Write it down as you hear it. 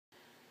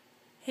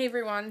Hey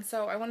everyone,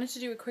 so I wanted to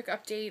do a quick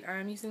update.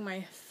 I'm using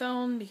my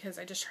phone because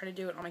I just tried to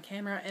do it on my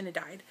camera and it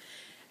died.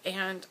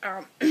 And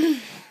I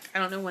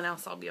don't know when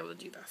else I'll be able to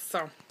do this.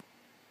 So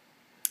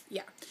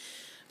yeah,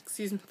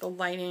 excuse the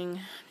lighting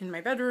in my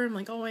bedroom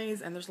like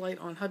always, and there's light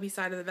on hubby's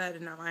side of the bed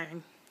and not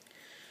mine.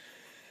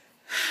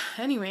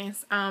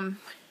 Anyways,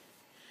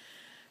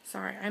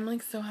 sorry, I'm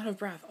like so out of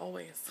breath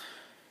always.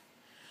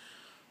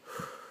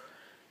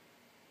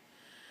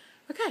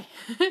 Okay.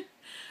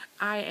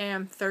 I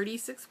am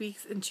 36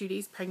 weeks and 2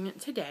 days pregnant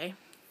today,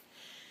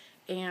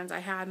 and I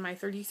had my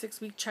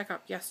 36-week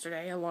checkup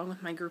yesterday along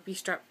with my groupie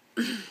strep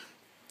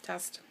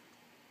test,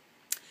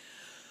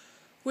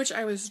 which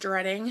I was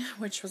dreading,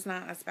 which was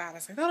not as bad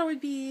as I thought it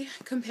would be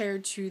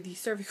compared to the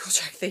cervical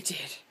check they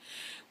did,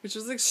 which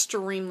was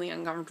extremely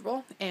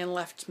uncomfortable and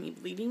left me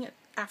bleeding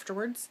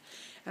afterwards,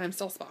 and I'm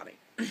still spotting.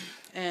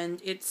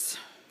 And it's,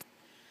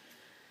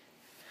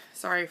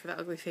 sorry for the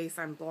ugly face,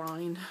 I'm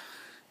blind.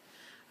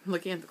 I'm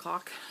looking at the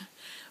clock,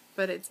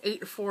 but it's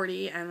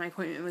 8:40 and my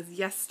appointment was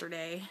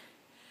yesterday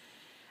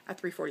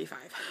at 3:45.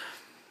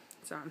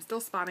 So I'm still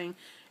spotting.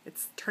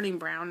 It's turning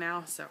brown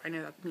now, so I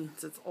know that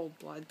means it's old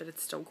blood, but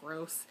it's still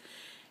gross.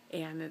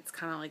 And it's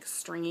kind of like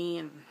stringy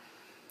and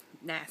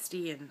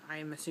nasty, and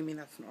I'm assuming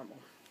that's normal.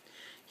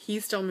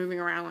 He's still moving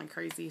around like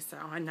crazy, so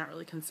I'm not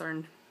really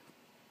concerned.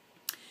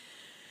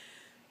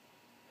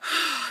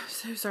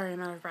 So sorry,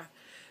 I'm out of breath.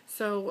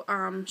 So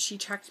she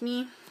checked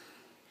me,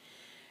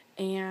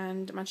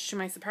 and much to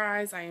my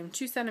surprise, I am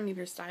 2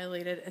 centimeters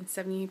dilated and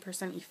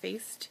 70%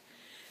 effaced.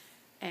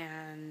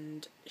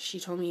 And she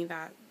told me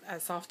that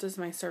as soft as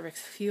my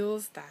cervix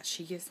feels, that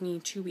she gives me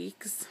 2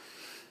 weeks,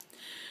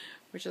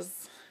 which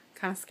is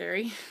kind of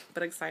scary,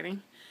 but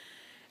exciting.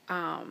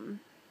 And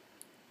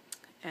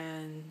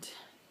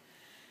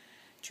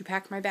to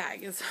pack my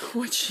bag is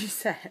what she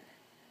said.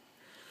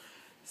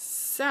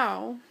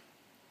 So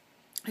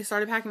I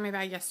started packing my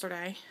bag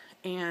yesterday,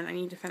 and I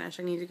need to finish.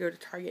 I need to go to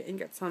Target and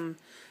get some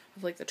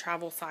of like the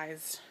travel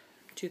sized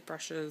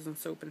toothbrushes and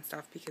soap and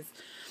stuff, because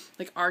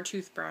like our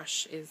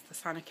toothbrush is the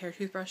Sonicare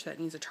toothbrush that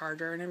needs a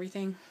charger and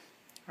everything.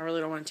 I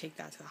really don't want to take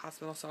that to the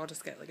hospital, so I'll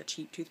just get like a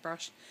cheap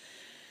toothbrush.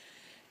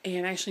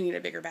 And I actually need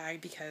a bigger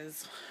bag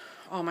because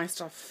all my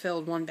stuff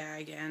filled one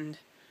bag and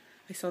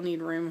I still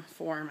need room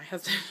for my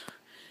husband,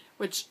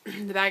 which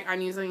the bag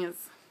I'm using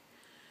is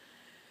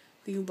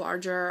the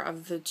larger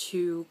of the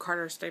 2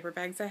 Carter's diaper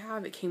bags I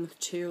have. It came with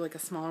 2, like a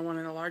smaller one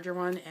and a larger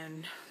one,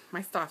 and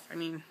my stuff, I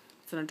mean,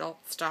 it's an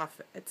adult stuff.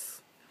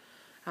 It's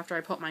after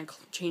I put my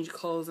change of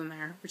clothes in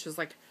there, which is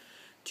like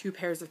 2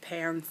 pairs of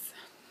pants,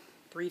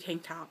 3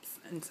 tank tops,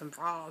 and some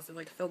bras. It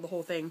like filled the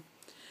whole thing.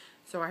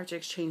 So I have to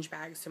exchange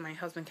bags so my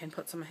husband can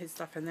put some of his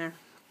stuff in there.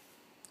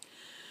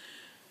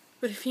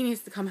 But if he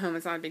needs to come home,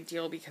 it's not a big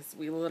deal because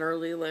we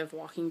literally live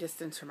walking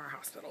distance from our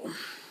hospital.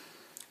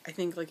 I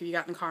think like if you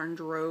got in the car and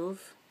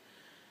drove,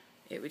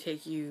 it would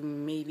take you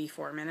maybe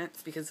 4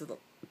 minutes because of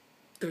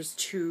there's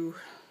 2,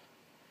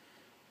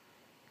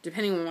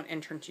 depending on what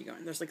entrance you go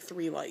in, there's like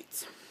 3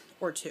 lights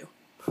or 2.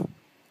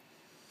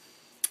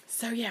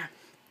 So yeah,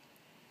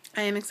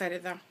 I am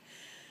excited though.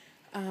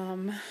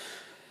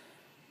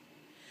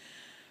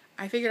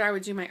 I figured I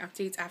would do my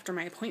updates after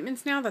my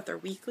appointments now that they're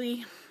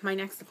weekly. My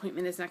next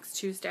appointment is next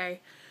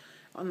Tuesday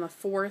on the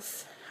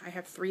 4th. I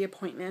have 3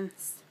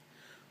 appointments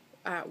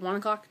at 1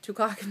 o'clock, 2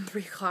 o'clock, and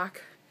 3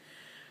 o'clock.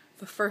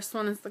 The first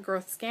one is the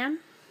growth scan.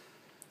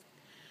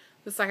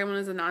 The second one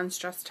is a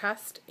non-stress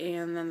test.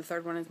 And then the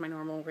third one is my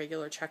normal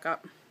regular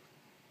checkup.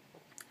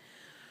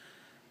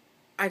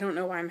 I don't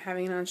know why I'm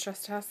having a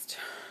non-stress test.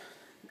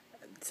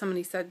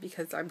 Somebody said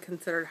because I'm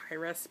considered high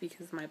risk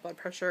because of my blood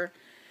pressure.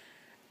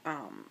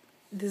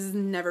 This has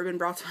never been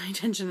brought to my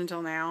attention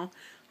until now.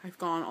 I've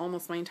gone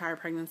almost my entire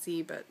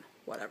pregnancy, but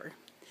whatever.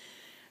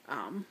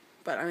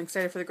 But I'm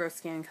excited for the growth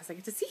scan because I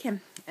get to see him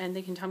and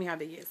they can tell me how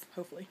big he is,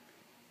 hopefully.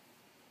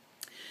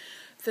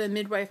 The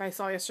midwife I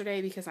saw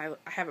yesterday, because I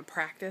have a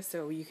practice,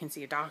 so you can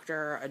see a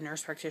doctor, a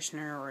nurse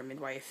practitioner, or a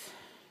midwife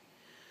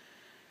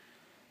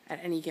at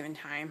any given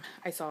time.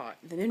 I saw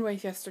the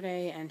midwife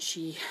yesterday, and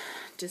she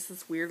does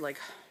this weird,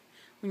 like,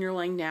 when you're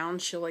laying down,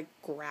 she'll, like,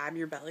 grab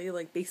your belly,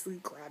 like, basically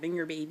grabbing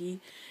your baby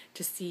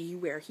to see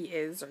where he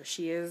is or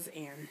she is,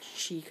 and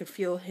she could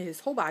feel his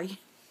whole body,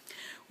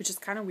 which is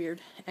kind of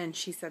weird, and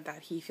she said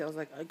that he feels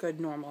like a good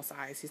normal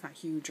size. He's not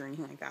huge or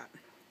anything like that,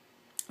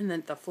 and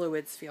that the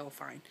fluids feel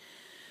fine.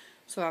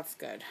 So that's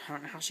good. I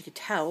don't know how she could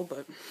tell,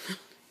 but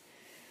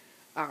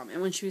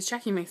and when she was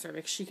checking my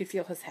cervix, she could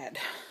feel his head.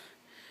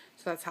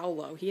 So that's how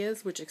low he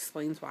is, which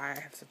explains why I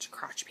have such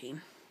crotch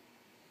pain.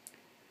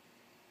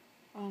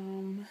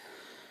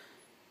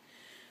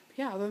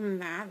 Yeah, other than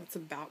that, that's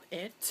about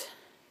it.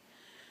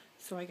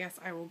 So I guess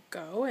I will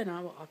go and I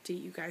will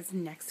update you guys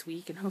next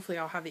week, and hopefully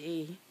I'll have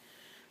a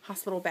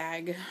hospital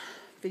bag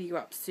video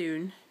up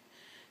soon.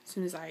 As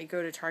soon as I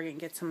go to Target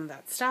and get some of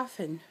that stuff.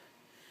 And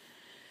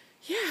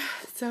yeah,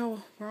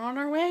 so we're on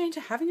our way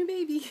to having a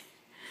baby.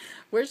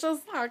 Wish us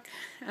luck,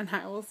 and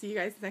I will see you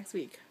guys next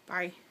week.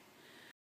 Bye.